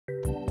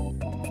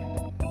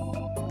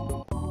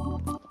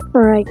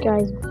Alright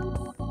guys,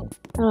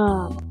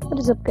 what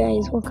is up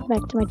guys, welcome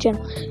back to my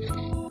channel,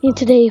 and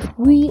today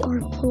we are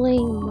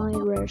playing My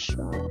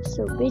Restaurant.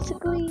 So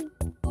basically,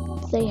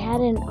 they had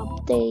an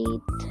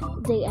update,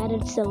 they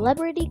added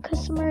celebrity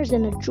customers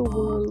and a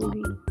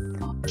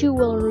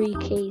jewelry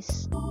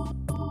case,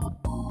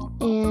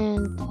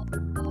 and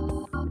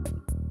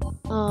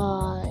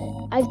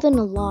I've done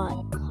a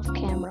lot off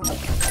camera.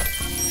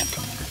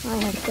 I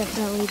have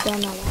definitely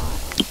done a lot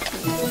off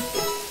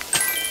camera.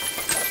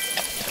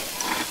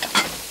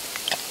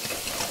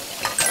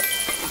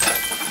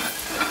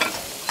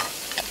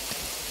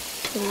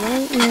 So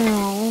right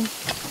now,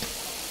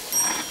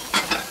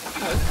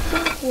 I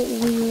think what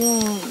we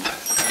want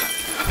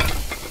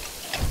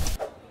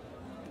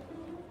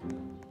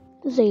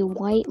is a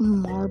white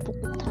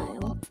marble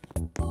tile.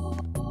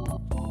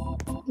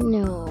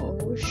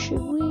 No,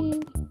 should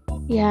we?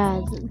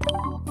 Yeah,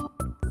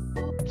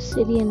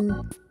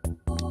 obsidian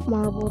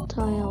marble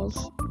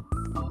tiles.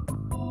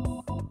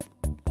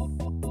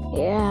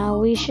 Yeah,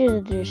 we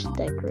should just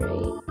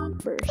decorate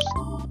first.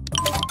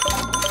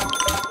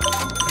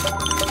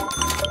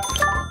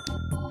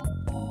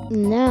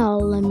 Now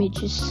let me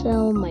just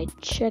sell my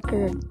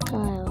checkered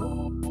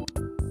tile.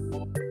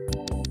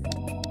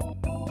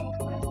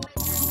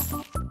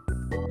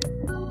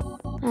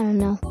 I don't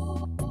know.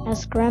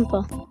 Ask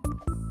Grandpa.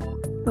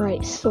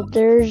 Right, so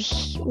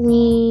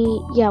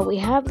we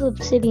have the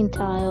obsidian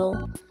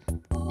tile,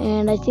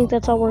 and I think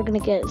that's all we're gonna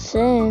get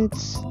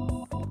since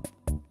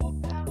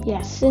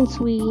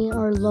we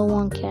are low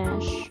on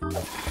cash.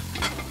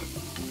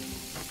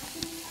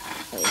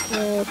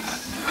 Right,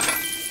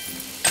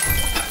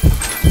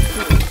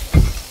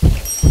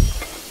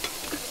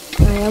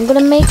 Alright, I'm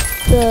gonna make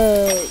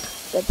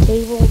the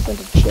tables and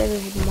the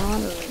chairs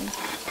modern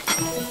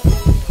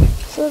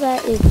so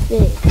that it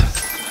fits.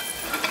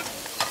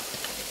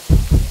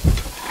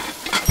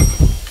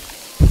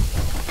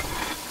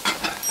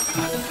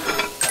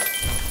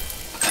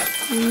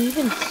 Can you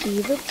even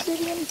see the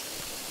obsidian?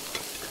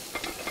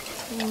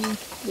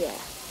 Yeah.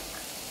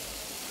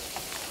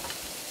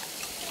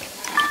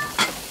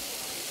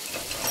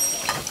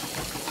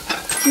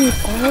 Dude,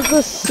 all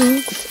the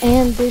sinks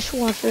and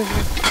dishwashers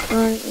are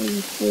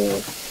currently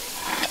full.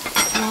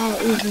 That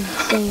is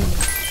insane.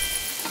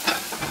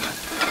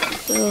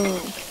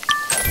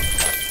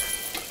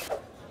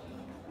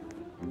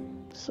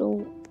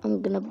 So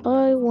I'm gonna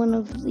buy one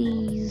of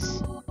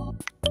these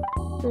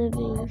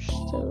regular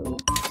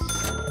stoves.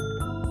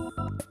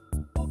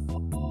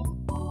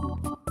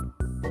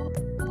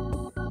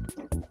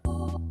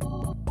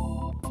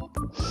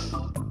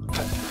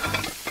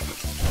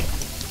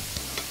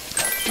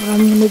 What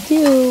I'm gonna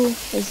do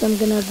is I'm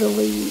gonna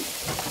delete.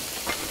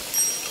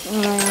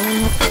 Alright, I'm gonna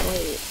have to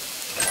wait.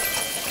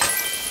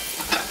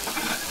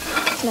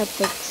 That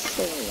takes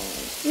so long.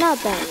 Not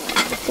that long,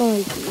 it's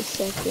only a few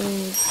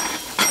seconds.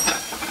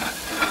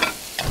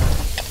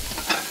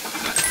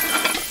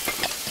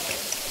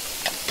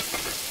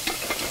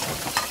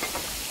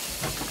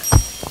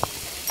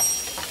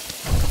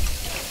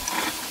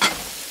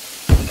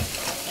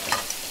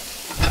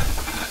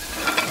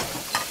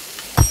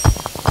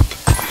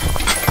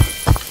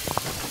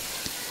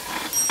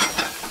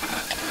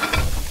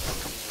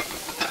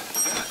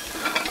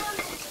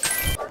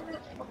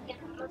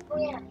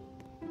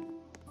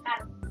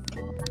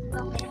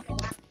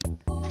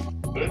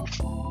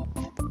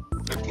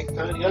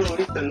 Ya lo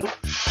viste, ¿no?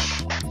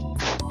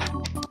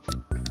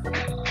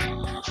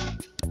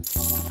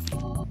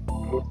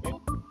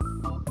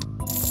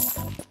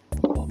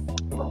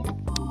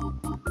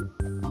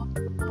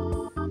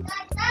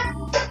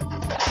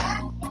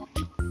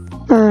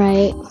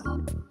 Alright.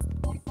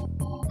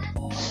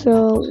 So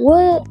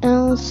what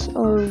else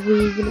are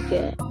we gonna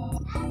get?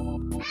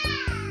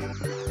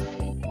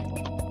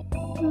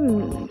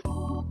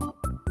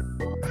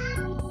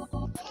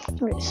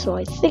 Alright, so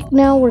I think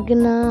now we're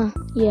gonna,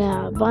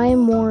 buy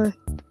more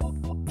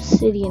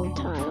obsidian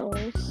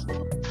tiles.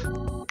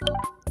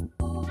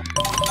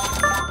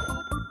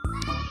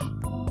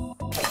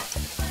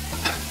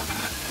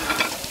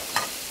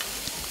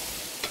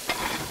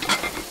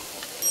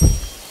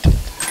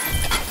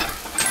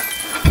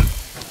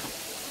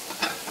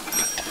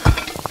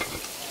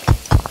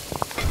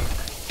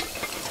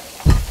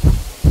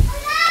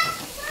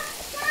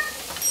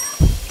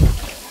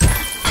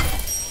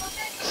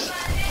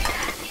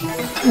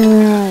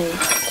 Alright.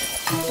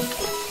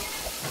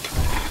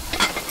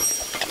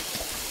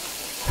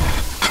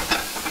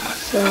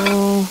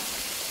 So,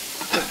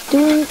 we're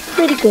doing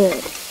pretty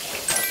good.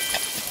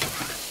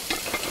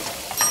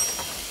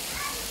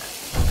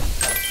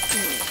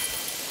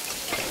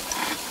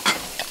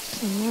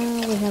 So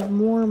now we have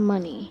more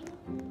money.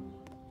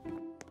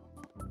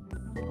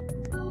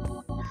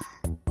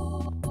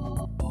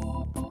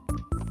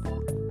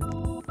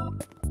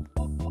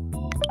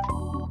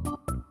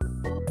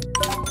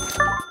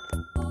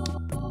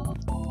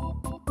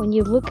 When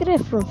you look at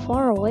it from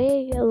far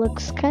away, it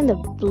looks kind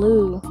of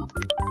blue.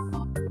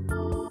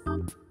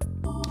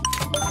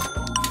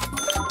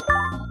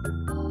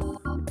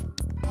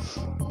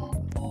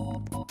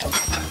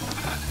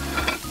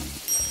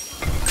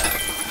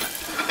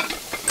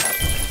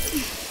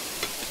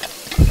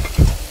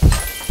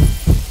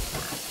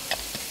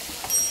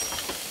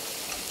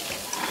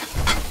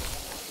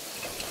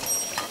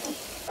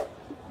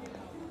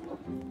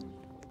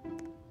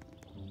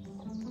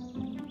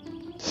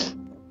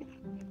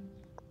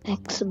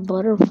 X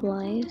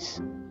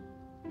butterflies.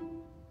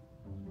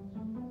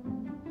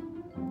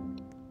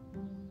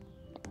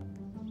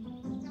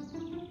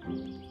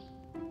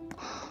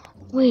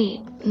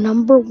 Wait,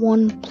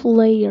 #1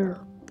 player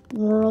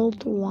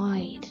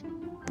worldwide.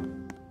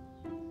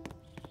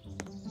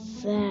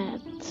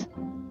 That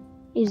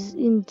is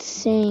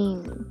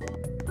insane.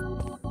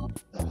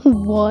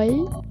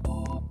 What?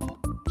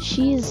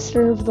 She has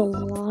served a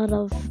lot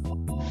of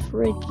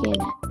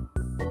freaking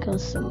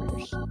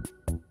customers.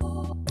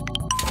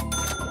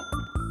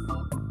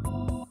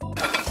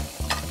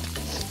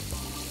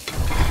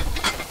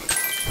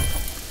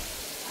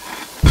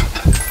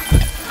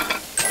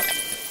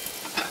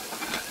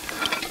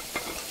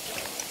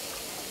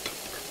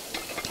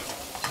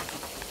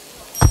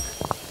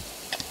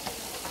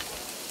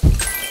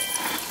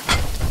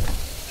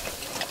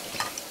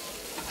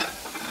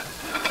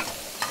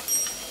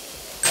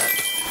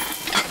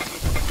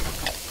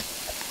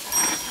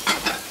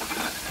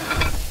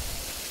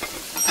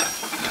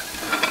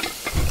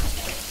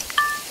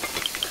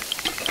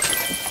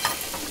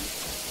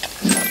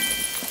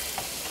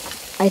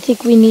 I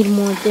think we need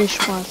more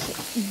dishwashers.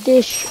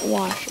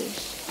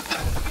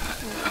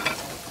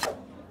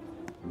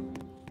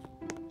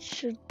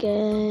 Should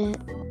get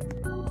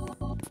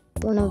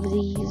one of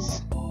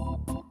these.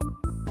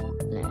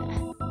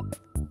 Nah.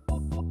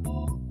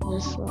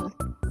 This one.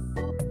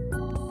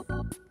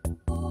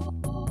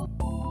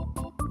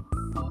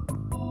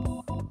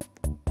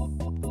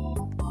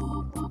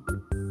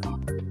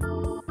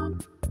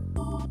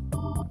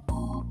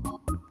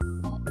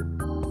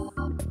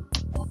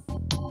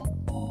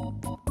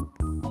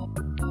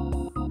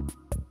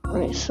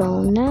 Right,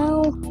 so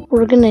now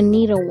we're gonna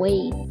need a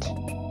weight.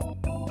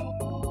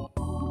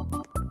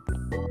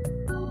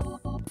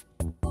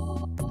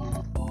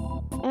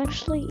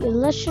 Actually,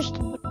 let's just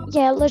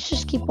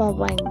keep on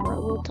buying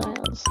marble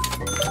tiles.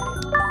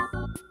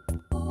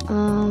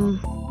 No.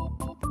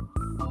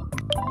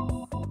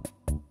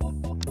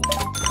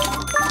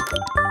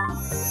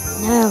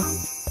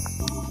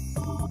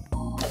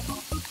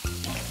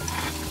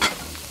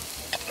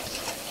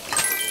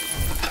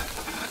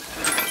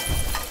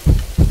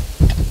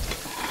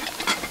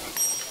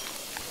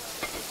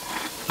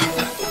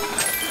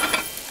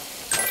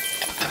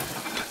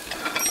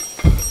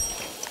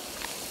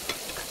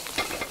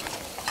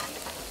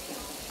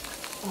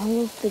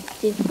 All of the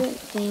different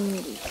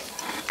things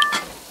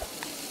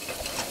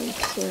we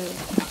serve.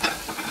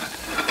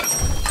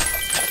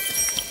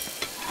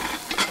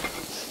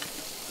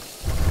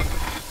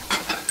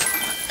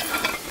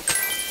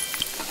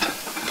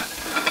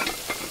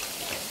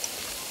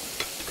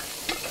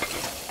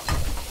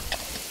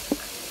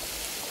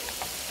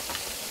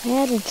 I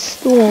added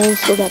stools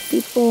so that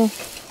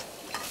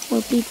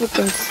more people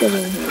can sit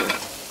in here.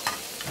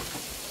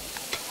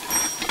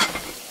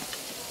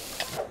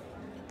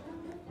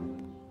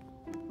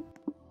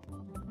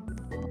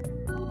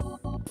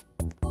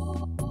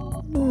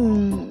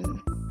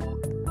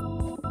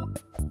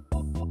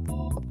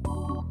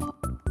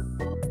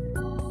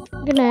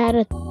 I'm gonna add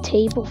a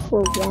table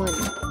for one.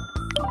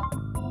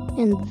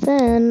 And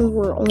then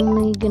we're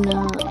only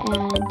gonna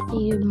add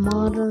a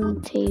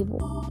modern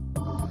table.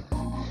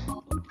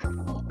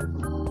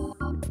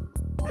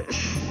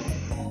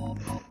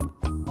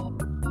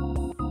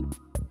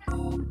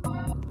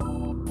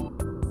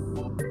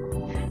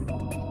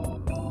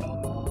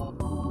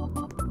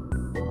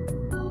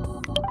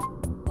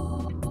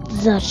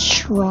 The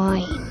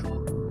shrine.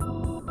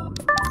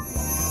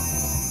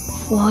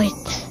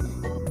 What?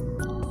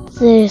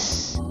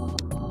 This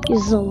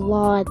is a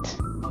lot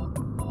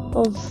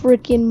of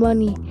freaking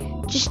money.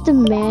 Just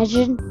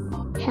imagine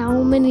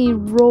how many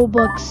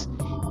Robux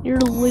you're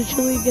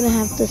literally gonna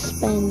have to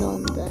spend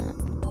on that.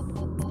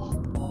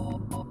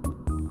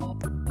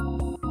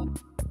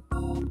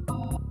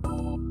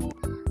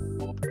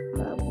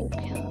 Marble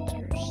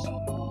counters.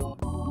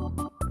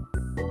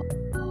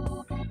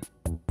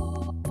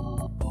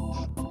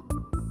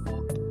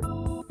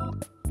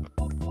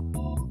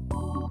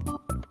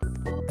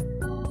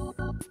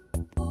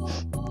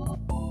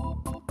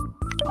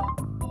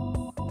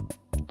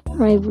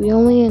 Right, we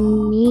only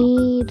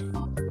need,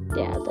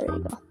 yeah, there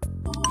you go.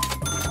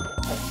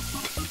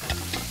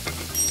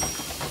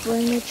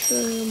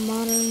 Furniture,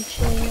 modern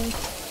chair.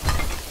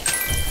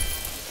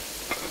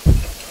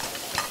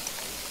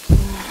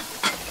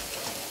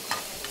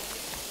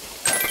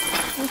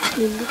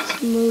 Actually,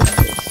 let's move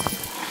this.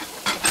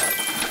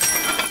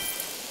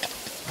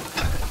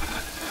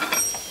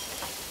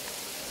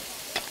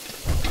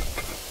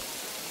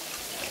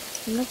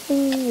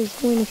 Nothing is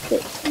going to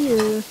fit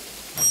here.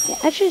 Yeah,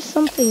 actually,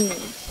 something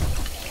is.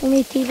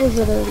 Only tables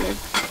that are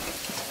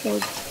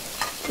like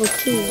for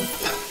two.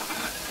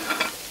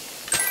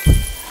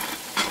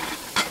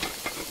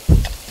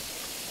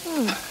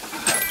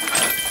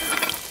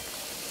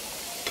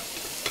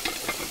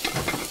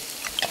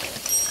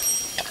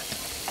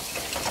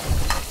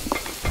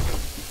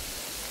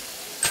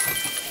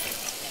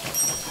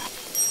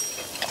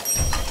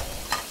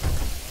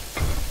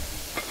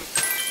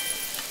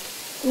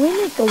 We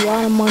make a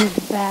lot of money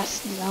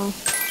fast, though.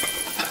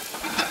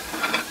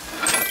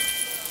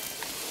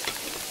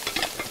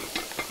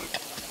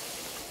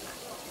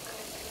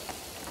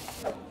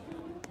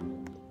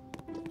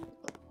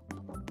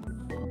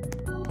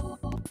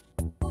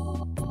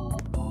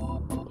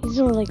 These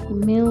are like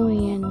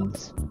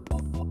millions.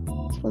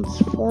 This one's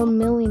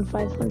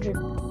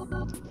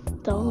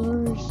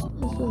 $4,500,000.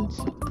 This one's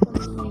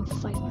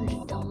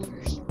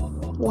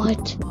 $4,500,000.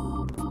 What?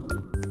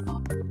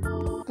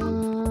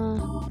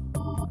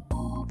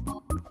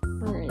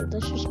 Alright,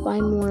 let's just buy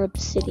more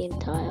obsidian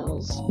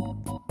tiles.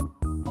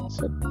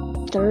 So,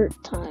 dirt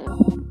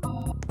tile.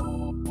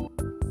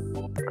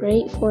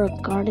 Great for a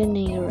garden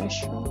and a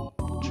restaurant.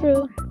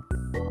 True.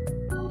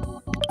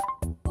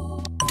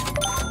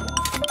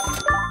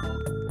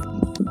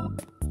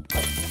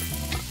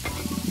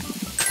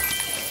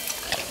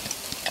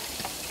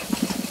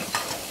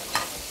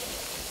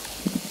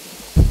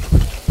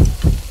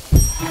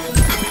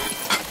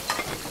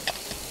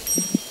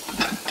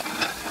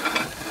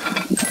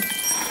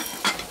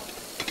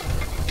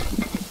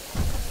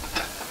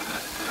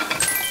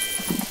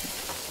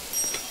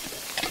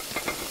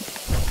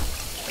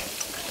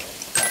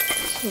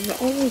 So the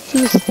only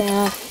two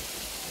staff,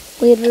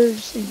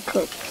 waiters and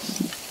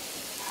cooks.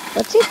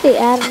 Let's see if they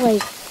add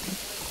like,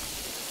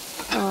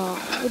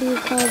 what do you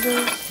call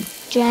those?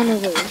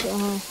 Janitors.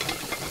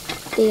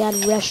 They add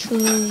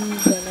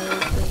restrooms and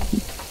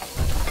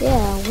everything.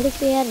 Yeah, what if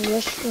they add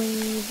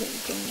restrooms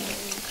and janitors?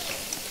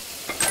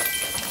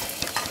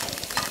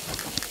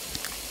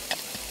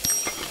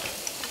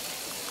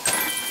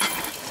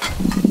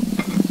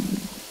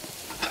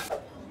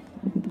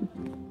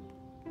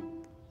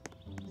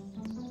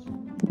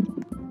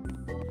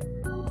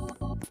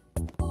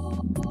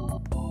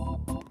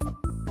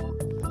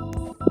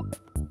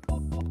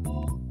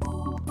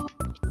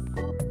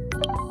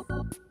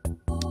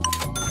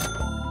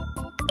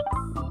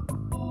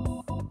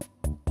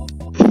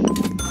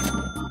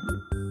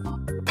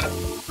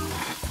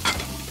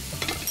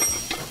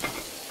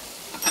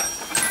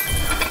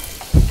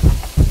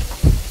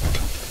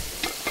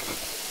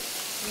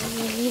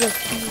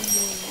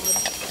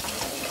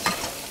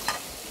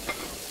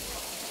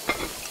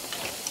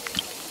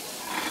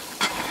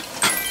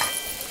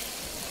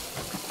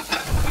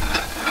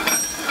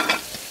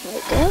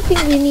 The only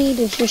thing we need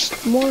is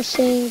just more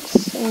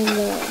sinks and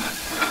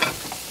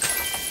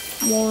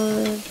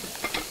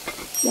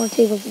more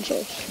tables and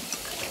chairs.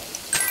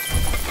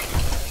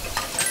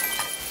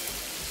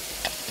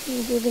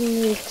 We're gonna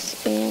need to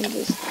expand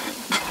this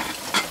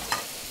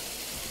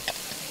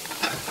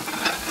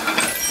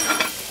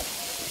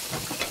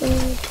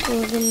thing.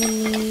 We're gonna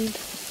need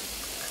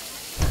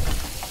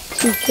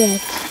to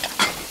get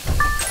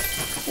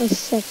a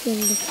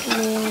second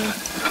floor.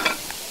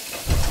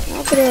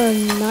 Now there are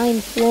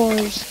 9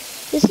 floors.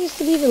 This used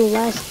to be the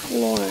last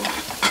floor.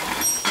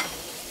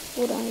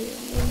 What I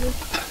remember.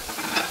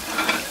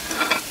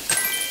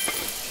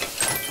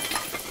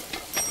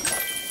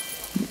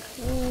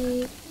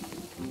 Right.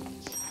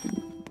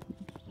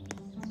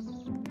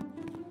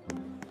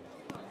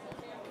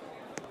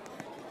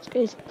 This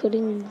guy's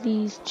putting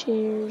these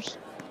chairs.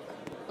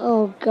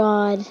 Oh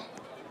God.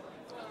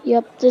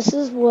 Yep, this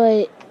is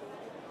what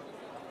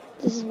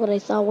I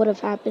thought would have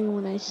happened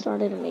when I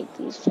started to make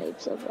these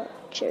types of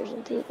chairs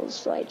and tables.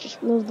 So I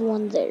just moved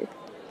one there,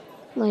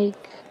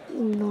 like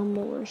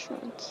normal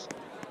restaurants.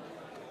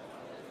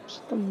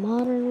 Just the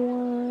modern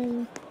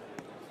one.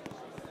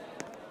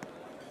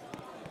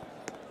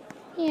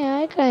 Yeah,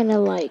 I kind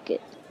of like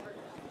it.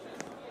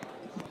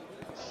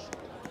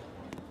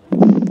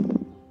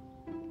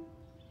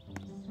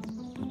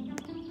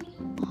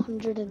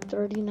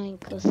 $139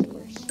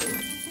 customers.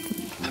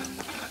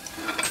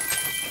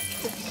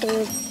 It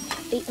served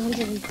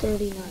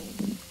 839.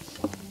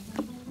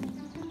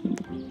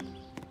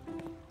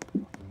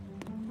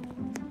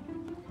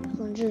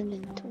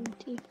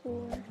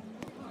 $124.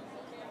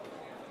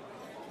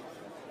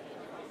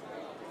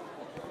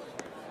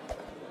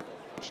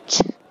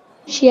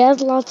 She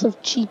has lots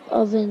of cheap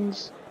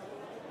ovens.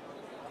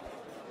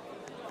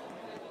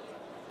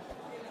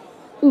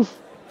 Oof.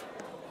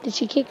 Did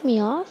she kick me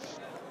off?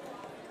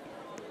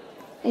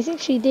 I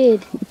think she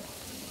did.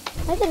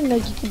 I didn't know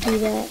you could do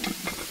that.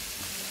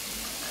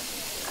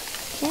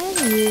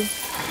 Can you?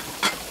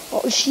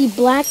 Oh, she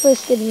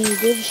blacklisted me,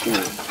 did she?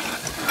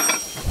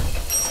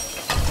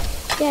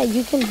 Yeah,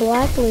 you can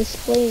blacklist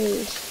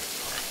players.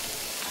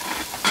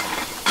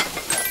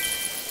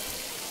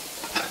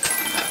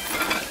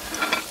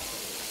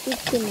 Good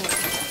to know.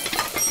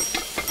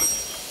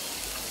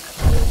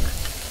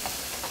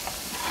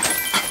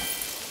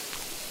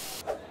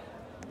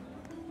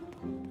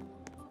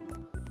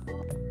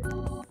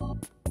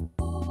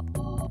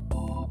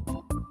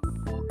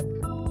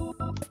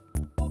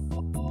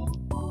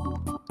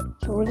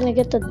 So we're gonna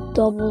get the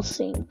double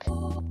sink.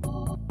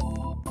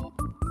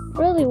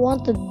 Really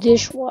want the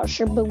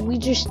dishwasher, but we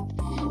just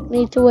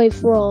need to wait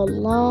for a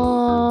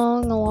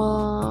long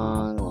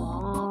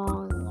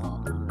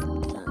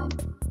time.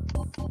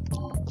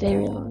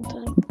 Very long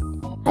time.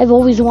 I've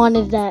always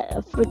wanted that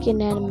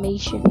freaking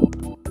animation.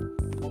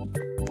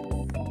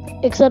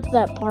 Except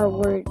that part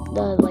where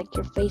like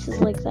your face is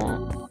like that.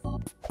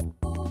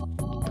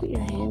 Put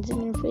your hands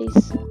in your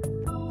face.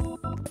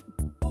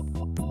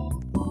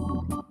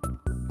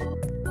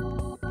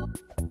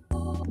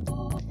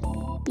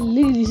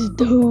 Look at this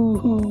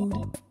dude.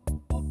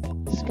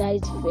 This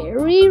guy's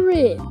very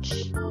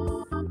rich.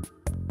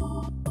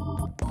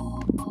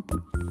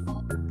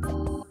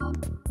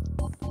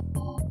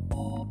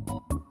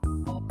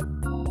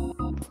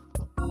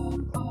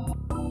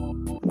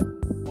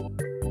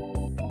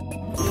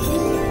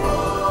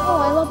 Oh,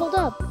 I leveled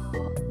up.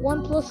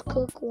 1 plus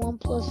cook, 1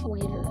 plus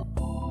waiter.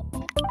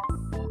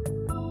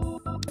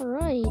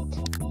 Alright.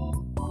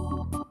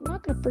 I'm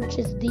not gonna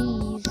purchase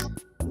these.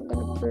 I'm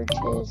gonna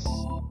purchase...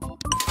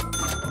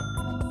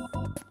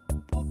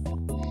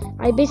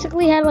 I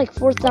basically had like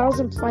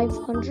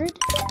 4,500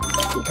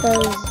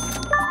 because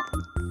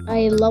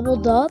I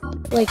leveled up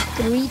like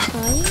 3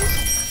 times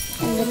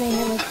and then I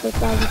had like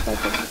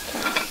 4,500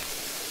 cash.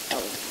 That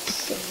was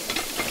insane.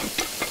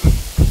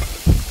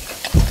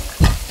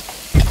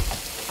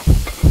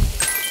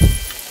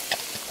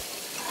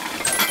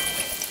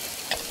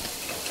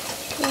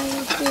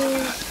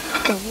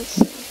 Double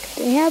sink.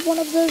 Do they have one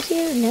of those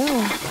here? No,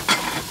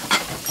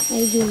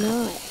 I do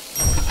not.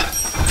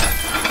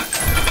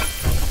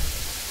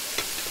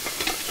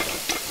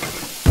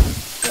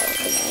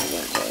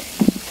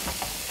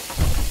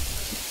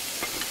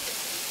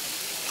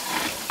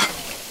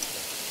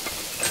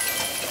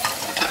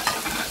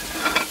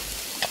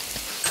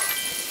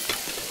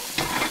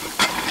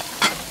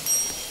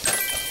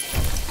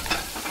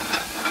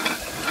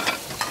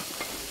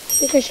 I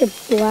think I should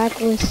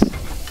blacklist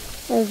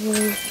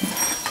every...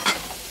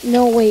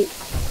 No, wait.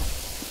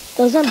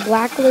 Doesn't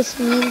blacklist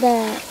mean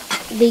that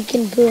they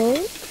can go?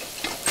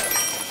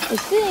 I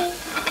think.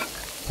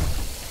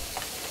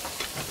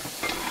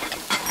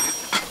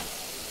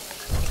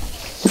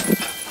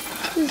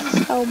 This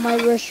is how my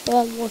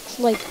restaurant looks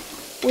like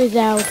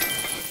without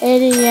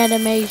any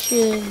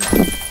animation.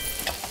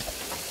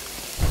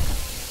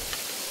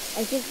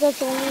 I think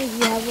that's only if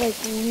you have like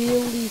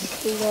really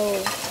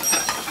slow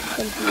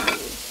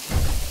computers.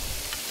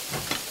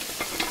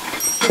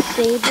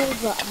 Disable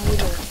the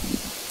idle.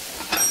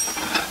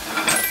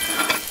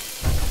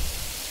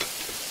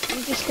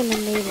 I'm just gonna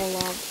enable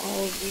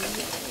all of these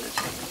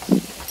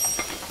animations.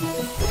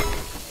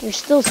 They're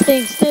still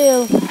staying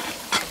still.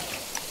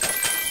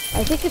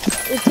 I think it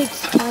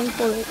takes time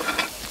for it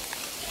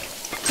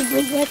to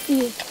bring back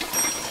the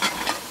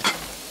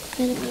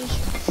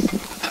animations.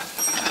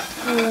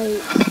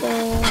 Alright, so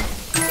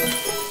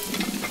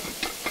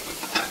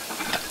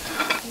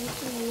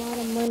making a lot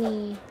of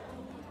money.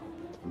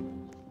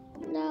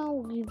 Now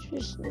we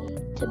just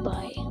need to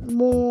buy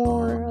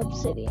more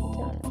obsidian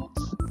tiles.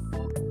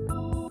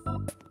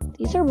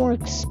 These are more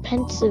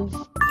expensive.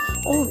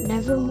 Oh,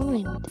 never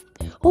mind.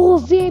 Oh, a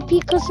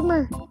VIP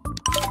customer.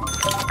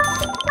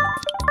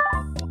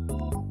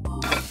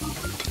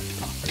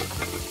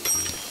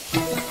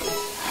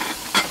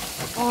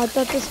 Oh, I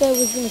thought this guy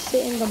was gonna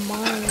sit in the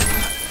mine.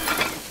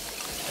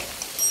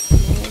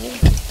 No.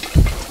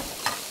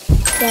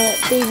 That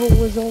table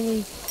was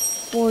only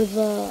for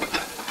the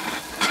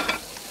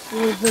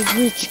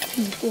rich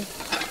people.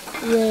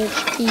 Rich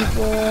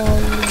people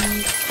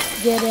only.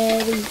 Get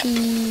out of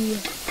here.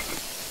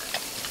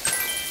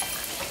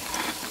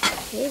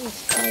 Okay, this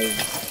guy's...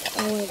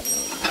 Oh, wait, no.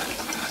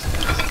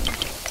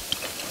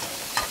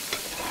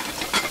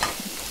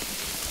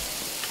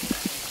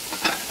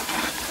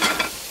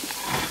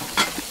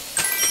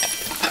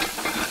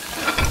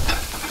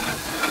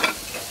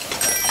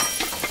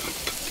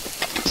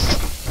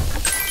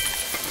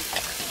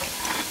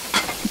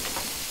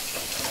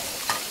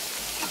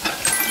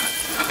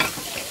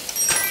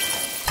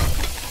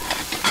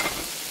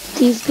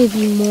 These give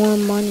you more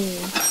money.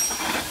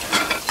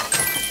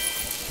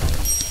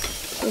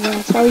 So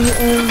that's how you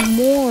earn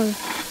more.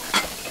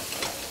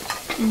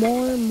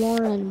 More,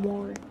 and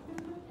more.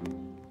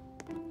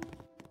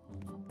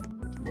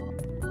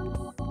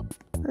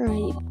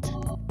 Right.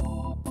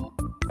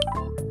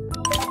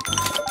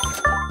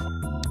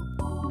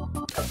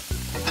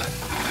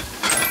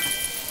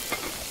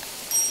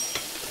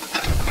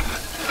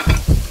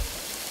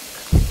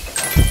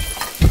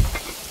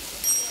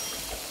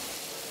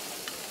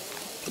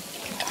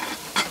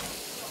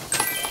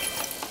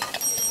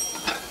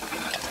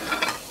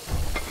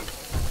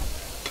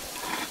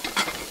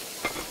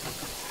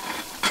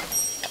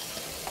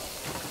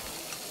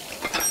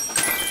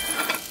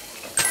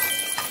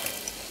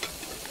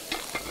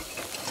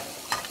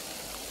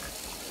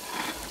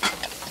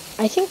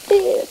 I think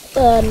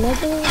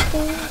another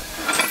thing,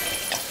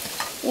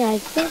 yeah, I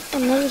think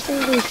another thing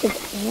they should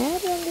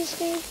add on this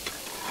game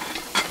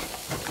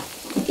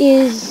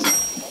is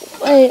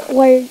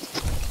where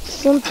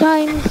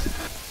sometimes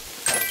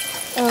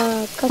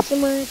a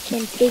customer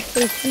can take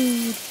their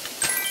food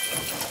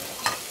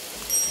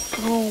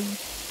home,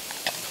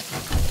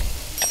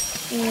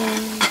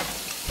 and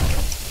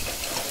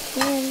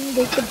then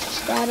they could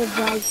just add a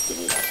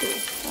drive-thru too,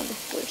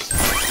 of course.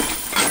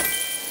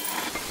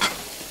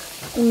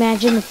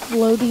 Imagine a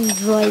floating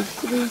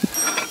drive-thru.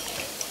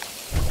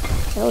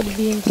 That would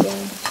be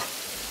insane.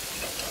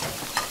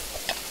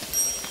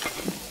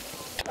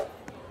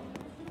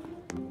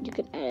 You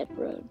could add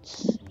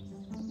roads.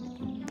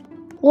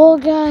 Well,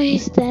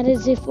 guys, that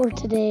is it for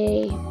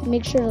today.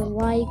 Make sure to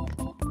like,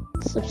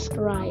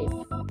 subscribe.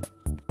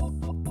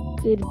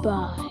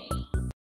 Goodbye.